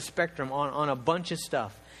ends of the spectrum on a bunch of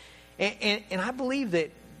stuff. And I believe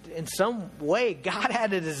that in some way God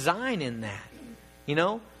had a design in that. you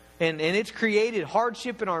know. And it's created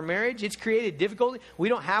hardship in our marriage. It's created difficulty. We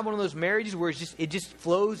don't have one of those marriages where it just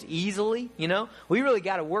flows easily, you know. We really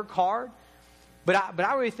got to work hard. But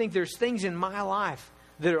I really think there's things in my life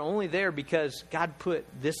that are only there because God put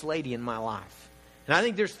this lady in my life. And I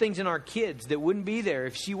think there's things in our kids that wouldn't be there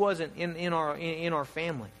if she wasn't in our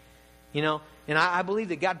family, you know. And I believe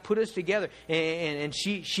that God put us together, and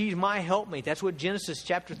she's my helpmate. That's what Genesis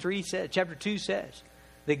chapter 2 says.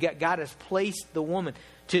 That God has placed the woman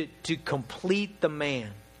to complete the man.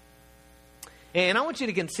 And I want you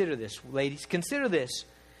to consider this, ladies. Consider this,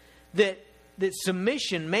 that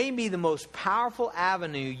submission may be the most powerful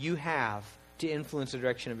avenue you have to influence the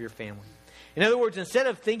direction of your family. In other words, instead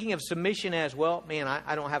of thinking of submission as, well, man,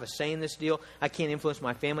 I don't have a say in this deal, I can't influence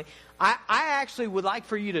my family, I actually would like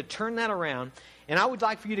for you to turn that around, and I would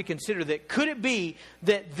like for you to consider that, could it be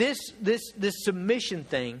that this submission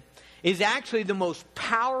thing is actually the most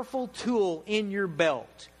powerful tool in your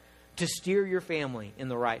belt to steer your family in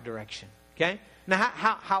the right direction? Okay? Now,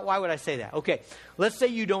 why would I say that? Okay, let's say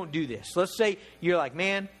you don't do this. Let's say you're like,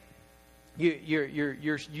 man,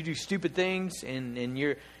 you do stupid things, and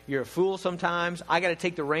you're a fool sometimes. I got to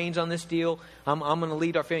take the reins on this deal. I'm going to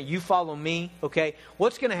lead our family. You follow me, okay?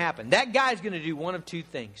 What's going to happen? That guy's going to do one of two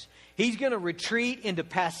things. He's going to retreat into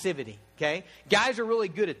passivity, okay? Guys are really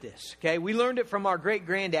good at this, okay? We learned it from our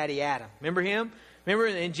great-granddaddy Adam. Remember him? Remember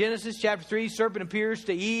in Genesis chapter 3, serpent appears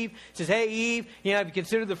to Eve, says, hey, Eve, you know, if you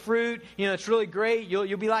consider the fruit, you know, it's really great.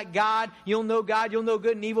 You'll be like God. You'll know God. You'll know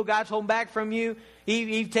good and evil. God's holding back from you.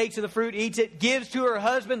 Eve takes of the fruit, eats it, gives to her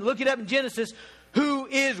husband. Look it up in Genesis. Who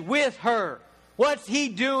is with her? What's he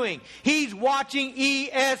doing? He's watching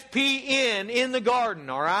ESPN in the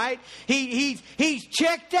garden, all right? He's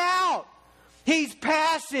checked out. He's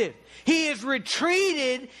passive. He is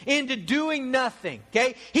retreated into doing nothing,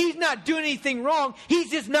 okay? He's not doing anything wrong. He's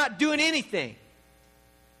just not doing anything,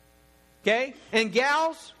 okay? And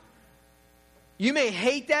gals, you may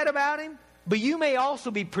hate that about him, but you may also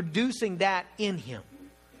be producing that in him.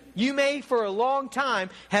 You may, for a long time,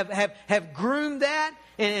 have groomed that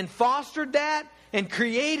and fostered that and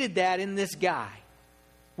created that in this guy,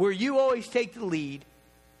 where you always take the lead,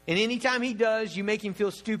 and anytime he does, you make him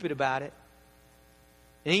feel stupid about it.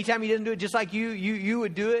 And anytime he doesn't do it just like you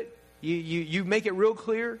would do it, you make it real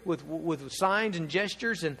clear with signs and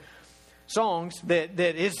gestures and songs that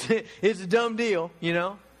it's a dumb deal, you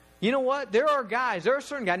know. You know what? There are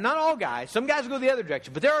certain guys, not all guys, some guys will go the other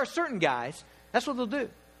direction, but there are certain guys, that's what they'll do.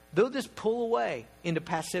 They'll just pull away into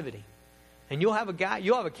passivity. And you'll have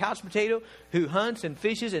a couch potato who hunts and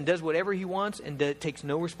fishes and does whatever he wants and takes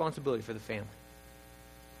no responsibility for the family.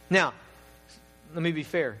 Now, let me be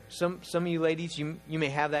fair. Some of you ladies, you may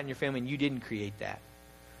have that in your family and you didn't create that.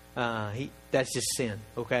 That's just sin,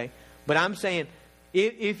 okay? But I'm saying,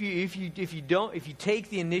 if you take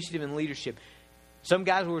the initiative and leadership, some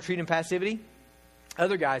guys will retreat in passivity.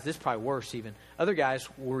 Other guys, this is probably worse even. Other guys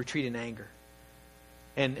will retreat in anger.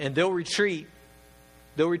 And they'll retreat,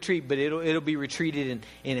 but it'll be retreated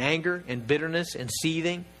in anger and bitterness and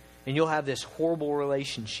seething, and you'll have this horrible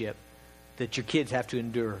relationship that your kids have to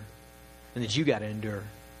endure and that you got to endure.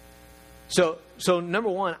 So number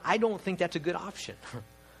one, I don't think that's a good option.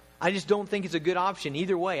 I just don't think it's a good option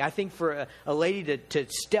either way. I think for a lady to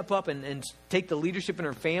step up and take the leadership in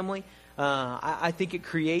her family, I think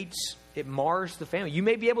it mars the family. You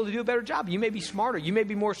may be able to do a better job. You may be smarter. You may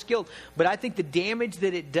be more skilled. But I think the damage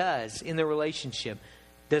that it does in the relationship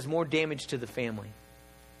does more damage to the family.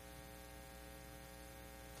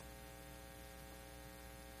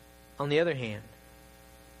 On the other hand,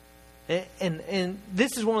 and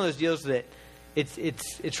this is one of those deals that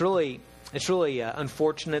it's really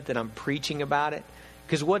unfortunate that I'm preaching about it,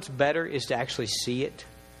 because what's better is to actually see it.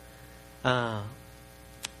 A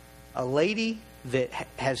lady that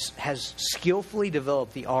has skillfully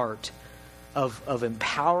developed the art of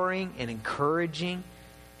empowering and encouraging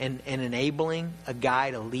and enabling a guy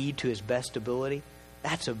to lead to his best ability,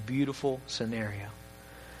 that's a beautiful scenario.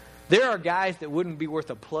 There are guys that wouldn't be worth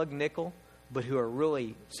a plug nickel, but who are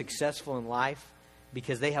really successful in life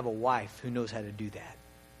because they have a wife who knows how to do that.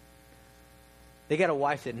 They got a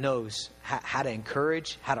wife that knows how to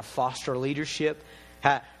encourage, how to foster leadership,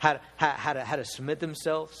 how to submit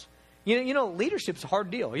themselves. You know, leadership's a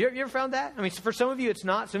hard deal. You ever found that? I mean, for some of you, it's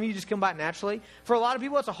not. Some of you just come by it naturally. For a lot of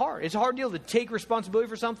people, it's a hard deal to take responsibility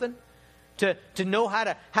for something, to know how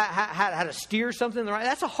to steer something in the right.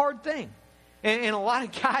 That's a hard thing. And a lot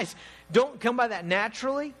of guys don't come by that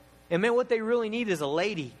naturally. And man, what they really need is a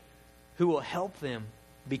lady who will help them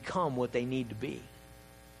become what they need to be.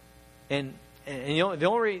 And you know, the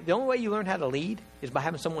only way you learn how to lead is by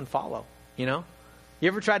having someone follow. You know, You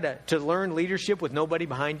ever tried to learn leadership with nobody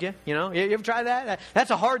behind you? You know, you ever tried that? That's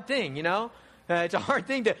a hard thing, you know. It's a hard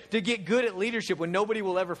thing to get good at leadership when nobody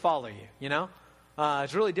will ever follow you, you know.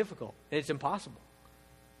 It's really difficult. It's impossible.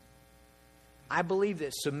 I believe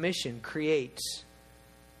that submission creates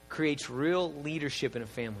real leadership in a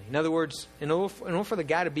family. In other words, in order for the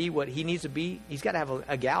guy to be what he needs to be, he's got to have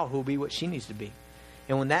a gal who will be what she needs to be.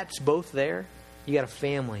 And when that's both there, you got a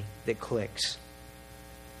family that clicks.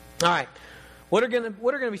 All right. What are going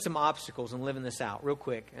to be some obstacles in living this out? Real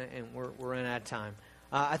quick, and we're running out of time.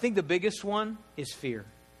 I think the biggest one is fear.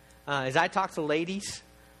 As I talk to ladies,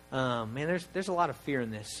 man, there's a lot of fear in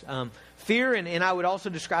this. Fear, and I would also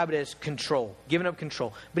describe it as control, giving up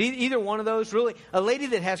control. But either one of those, really, a lady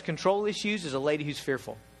that has control issues is a lady who's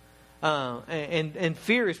fearful. And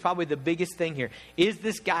fear is probably the biggest thing here. Is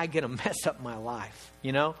this guy going to mess up my life?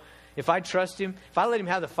 You know? If I trust him, if I let him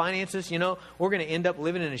have the finances, you know, we're going to end up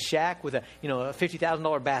living in a shack with a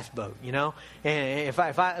 $50,000 bass boat, you know. And if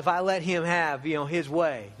I let him have, you know, his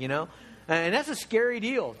way, you know, and that's a scary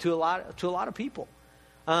deal to a lot of people.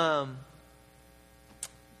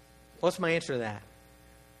 What's my answer to that?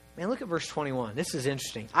 Man, look at verse 21. This is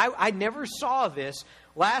interesting. I never saw this.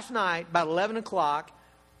 Last night, about 11 o'clock,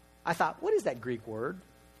 I thought, what is that Greek word?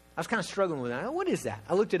 I was kind of struggling with it. What is that?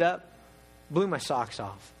 I looked it up, blew my socks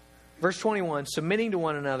off. Verse 21, submitting to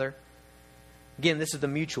one another. Again, this is the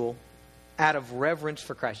mutual, out of reverence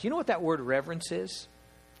for Christ. You know what that word reverence is?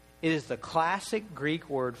 It is the classic Greek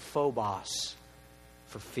word phobos,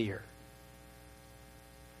 for fear.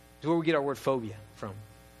 It's where we get our word phobia from.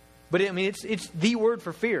 But I mean, it's the word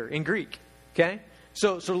for fear in Greek. Okay?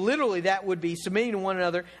 So literally that would be submitting to one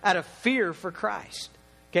another out of fear for Christ.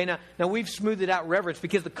 Okay, now we've smoothed it out reverence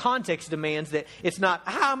because the context demands that it's not,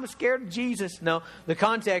 I'm scared of Jesus. No, the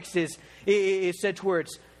context is said to where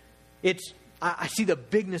it's I see the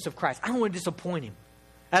bigness of Christ. I don't want to disappoint him.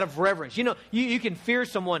 Out of reverence. You know, you can fear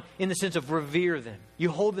someone in the sense of revere them. You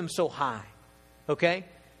hold them so high. Okay?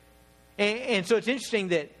 And so it's interesting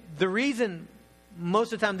that the reason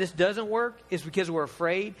most of the time this doesn't work is because we're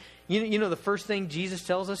afraid. You know the first thing Jesus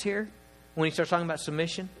tells us here when he starts talking about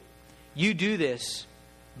submission? You do this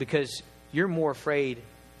because you're more afraid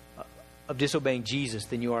of disobeying Jesus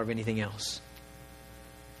than you are of anything else.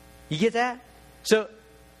 You get that? So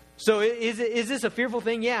is this a fearful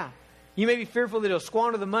thing? Yeah. You may be fearful that it'll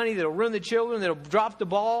squander the money, that it'll ruin the children, that it'll drop the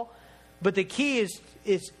ball. But the key is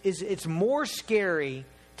it's more scary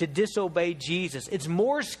to disobey Jesus. It's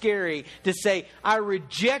more scary to say, I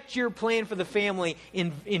reject your plan for the family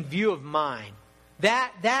in view of mine.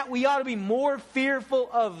 That we ought to be more fearful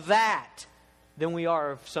of that than we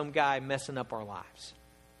are of some guy messing up our lives.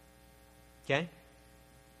 Okay?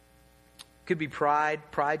 Could be pride.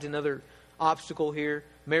 Pride's another obstacle here.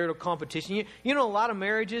 Marital competition. You know, a lot of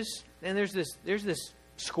marriages, and there's this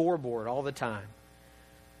scoreboard all the time.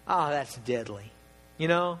 Oh, that's deadly. You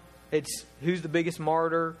know, it's who's the biggest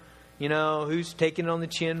martyr. You know, who's taking it on the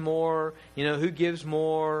chin more. You know, who gives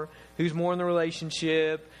more. Who's more in the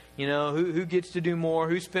relationship. You know, who gets to do more,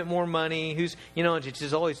 who spent more money, who's, you know, it's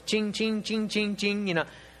just always ching, ching, ching, ching, ching. You know,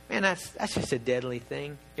 man, that's just a deadly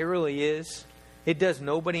thing. It really is. It does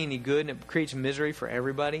nobody any good, and it creates misery for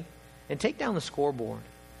everybody. And take down the scoreboard.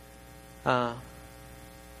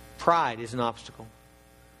 Pride is an obstacle.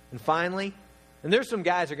 And finally, and there's some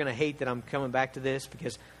guys that are going to hate that I'm coming back to this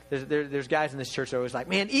because there's guys in this church that are always like,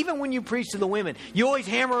 man, even when you preach to the women, you always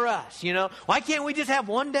hammer us, you know. Why can't we just have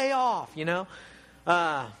one day off, you know?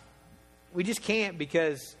 We just can't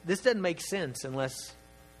because this doesn't make sense unless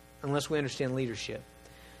we understand leadership.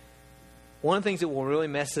 One of the things that will really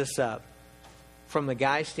mess this up from the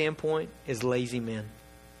guy's standpoint is lazy men.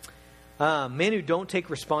 Men who don't take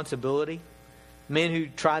responsibility. Men who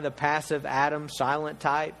try the passive Adam, silent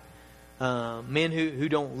type. Men who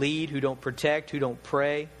don't lead, who don't protect, who don't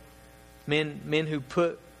pray. Men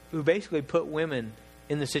who basically put women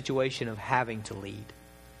in the situation of having to lead.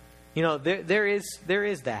 You know, there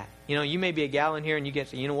is that. You know, you may be a gal in here and you get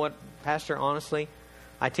to, you know what, Pastor, honestly,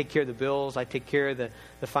 I take care of the bills, I take care of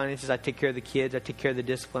the finances, I take care of the kids, I take care of the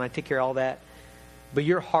discipline, I take care of all that. But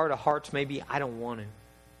your heart of hearts may be, I don't want to.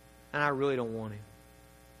 And I really don't want to.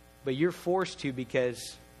 But you're forced to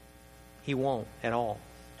because he won't at all.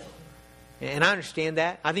 And I understand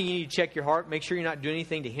that. I think you need to check your heart, make sure you're not doing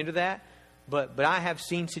anything to hinder that. But I have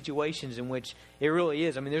seen situations in which it really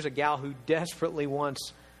is. I mean, there's a gal who desperately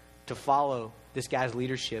wants to follow this guy's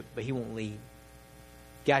leadership, but he won't lead.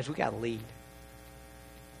 Guys, we got to lead.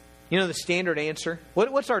 You know the standard answer?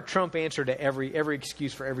 What's our Trump answer to every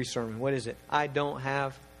excuse for every sermon? What is it? I don't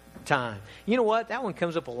have time. You know what? That one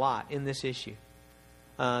comes up a lot in this issue.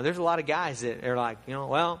 There's a lot of guys that are like, you know,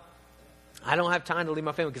 well, I don't have time to leave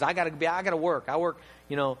my family because I got to work. I work,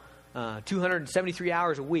 273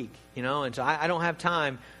 hours a week, and so I don't have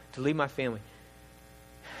time to leave my family.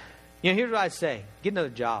 Here's what I'd say. Get another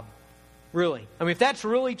job. Really. I mean, if that's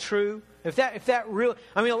really true, if that really,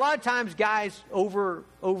 I mean, a lot of times guys over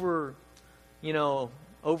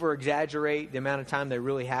exaggerate the amount of time they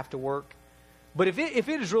really have to work. But if it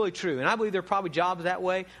is really true, and I believe there are probably jobs that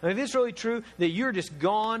way, I mean, if it's really true that you're just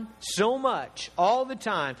gone so much all the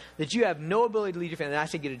time that you have no ability to lead your family, then I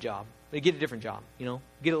say get a job. Get a different job,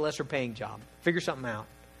 Get a lesser paying job. Figure something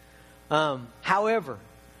out. However,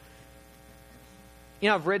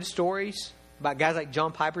 I've read stories about guys like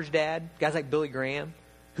John Piper's dad, guys like Billy Graham,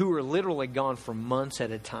 who were literally gone for months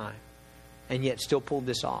at a time and yet still pulled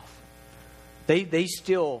this off. They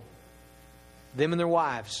still, them and their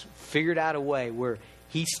wives, figured out a way where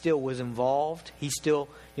he still was involved. He still,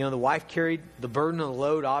 the wife carried the burden of the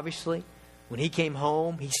load, obviously. When he came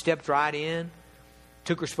home, he stepped right in,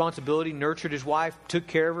 took responsibility, nurtured his wife, took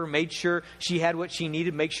care of her, made sure she had what she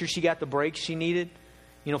needed, make sure she got the breaks she needed.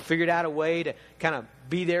 Figured out a way to kind of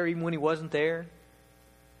be there even when he wasn't there.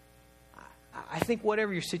 I think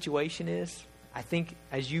whatever your situation is, I think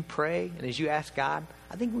as you pray and as you ask God,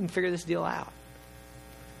 I think we can figure this deal out.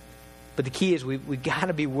 But the key is we got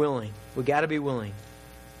to be willing. We got to be willing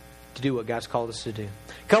to do what God's called us to do.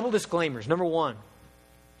 A couple disclaimers. Number one,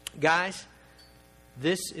 guys,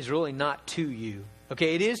 this is really not to you.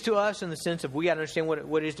 Okay, it is to us in the sense of we got to understand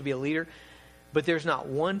what it is to be a leader. But there's not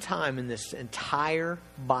one time in this entire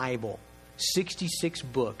Bible, 66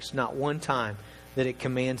 books, not one time that it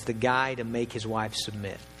commands the guy to make his wife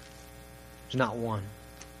submit. There's not one.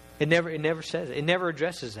 It never says it. It never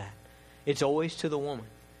addresses that. It's always to the woman.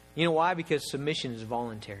 You know why? Because submission is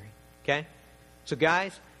voluntary. Okay? So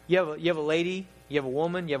guys, you have a lady, you have a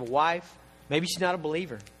woman, you have a wife. Maybe she's not a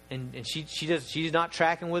believer. And she's not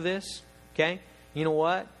tracking with this. Okay? You know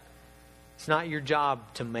what? It's not your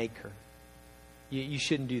job to make her. You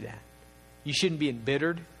shouldn't do that. You shouldn't be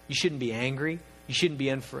embittered. You shouldn't be angry. You shouldn't be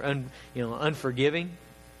unforgiving.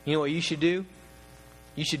 You know what you should do?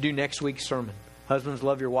 You should do next week's sermon. Husbands,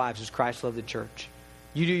 love your wives as Christ loved the church.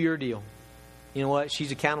 You do your deal. You know what?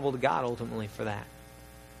 She's accountable to God ultimately for that.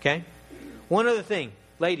 Okay? One other thing.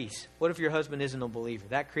 Ladies, what if your husband isn't a believer?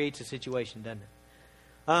 That creates a situation, doesn't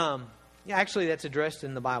it? Actually, that's addressed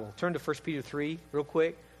in the Bible. Turn to 1 Peter 3 real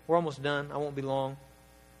quick. We're almost done. I won't be long.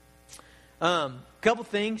 Couple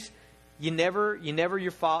things. You never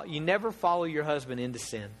follow your husband into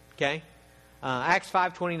sin. Okay? Acts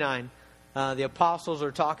 5:29. The apostles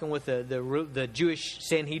are talking with the Jewish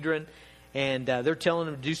Sanhedrin, and they're telling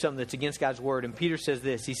them to do something that's against God's word. And Peter says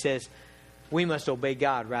this. He says, "We must obey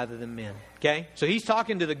God rather than men." Okay? So he's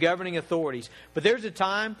talking to the governing authorities. But there's a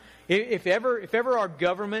time, if ever our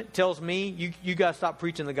government tells me you got to stop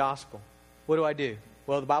preaching the gospel, what do?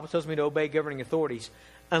 Well, the Bible tells me to obey governing authorities,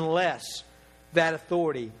 unless that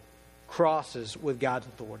authority crosses with God's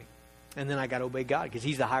authority. And then I got to obey God because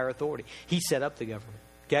He's the higher authority. He set up the government.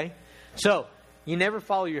 Okay? So, you never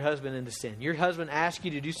follow your husband into sin. Your husband asks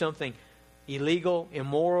you to do something illegal,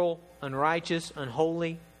 immoral, unrighteous,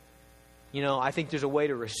 unholy. I think there's a way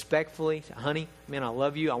to respectfully, honey, man, I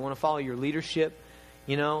love you. I want to follow your leadership.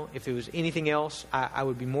 If it was anything else, I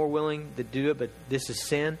would be more willing to do it, but this is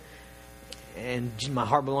sin. And my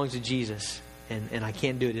heart belongs to Jesus. And I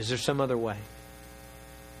can't do it. Is there some other way?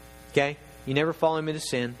 Okay? You never follow him into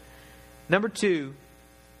sin. Number two,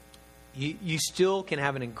 you still can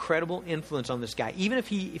have an incredible influence on this guy. Even if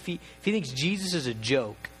he thinks Jesus is a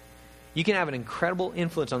joke, you can have an incredible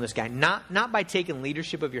influence on this guy. Not by taking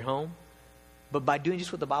leadership of your home, but by doing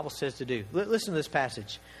just what the Bible says to do. Listen to this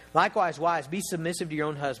passage. Likewise, wives, be submissive to your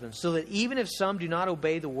own husbands, so that even if some do not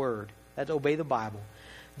obey the word, that's obey the Bible,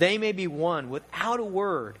 they may be won without a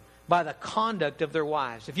word by the conduct of their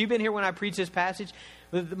wives. If you've been here when I preach this passage,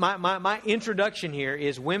 my introduction here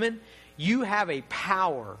is, women, you have a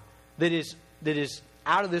power that is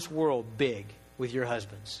out of this world big with your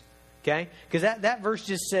husbands. Okay? Because that verse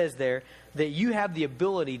just says there that you have the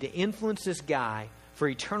ability to influence this guy for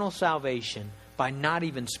eternal salvation by not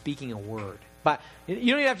even speaking a word. You don't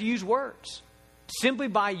even have to use words. Simply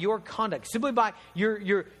by your conduct, simply by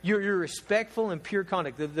your respectful and pure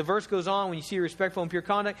conduct. The verse goes on, when you see respectful and pure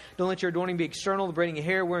conduct, don't let your adorning be external, the braiding of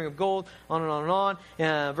hair, wearing of gold, on and on and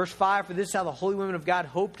on. Verse 5, for this is how the holy women of God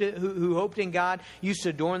who hoped in God used to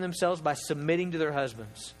adorn themselves by submitting to their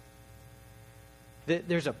husbands.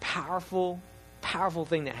 There's a powerful, powerful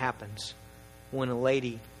thing that happens when a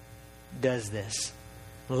lady does this,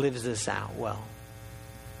 lives this out well.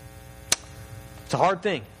 It's a hard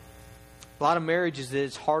thing. A lot of marriages,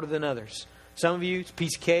 it's harder than others. Some of you, it's a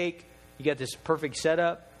piece of cake. You got this perfect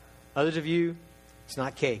setup. Others of you, it's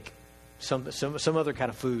not cake. Some other kind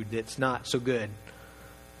of food that's not so good.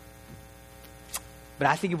 But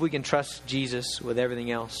I think if we can trust Jesus with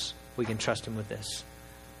everything else, we can trust Him with this.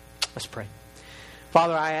 Let's pray.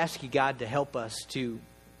 Father, I ask you, God, to help us to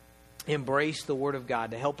embrace the Word of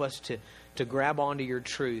God, to help us to grab onto your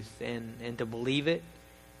truth and to believe it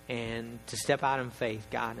and to step out in faith,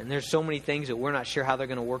 God. And there's so many things that we're not sure how they're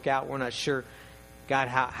going to work out. We're not sure, God,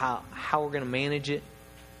 how we're going to manage it.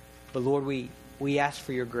 But Lord, we ask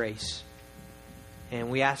for your grace. And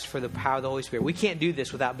we ask for the power of the Holy Spirit. We can't do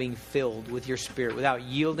this without being filled with your Spirit, without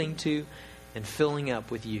yielding to and filling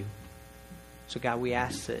up with you. So God, we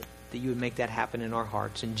ask that you would make that happen in our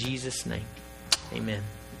hearts. In Jesus' name, amen.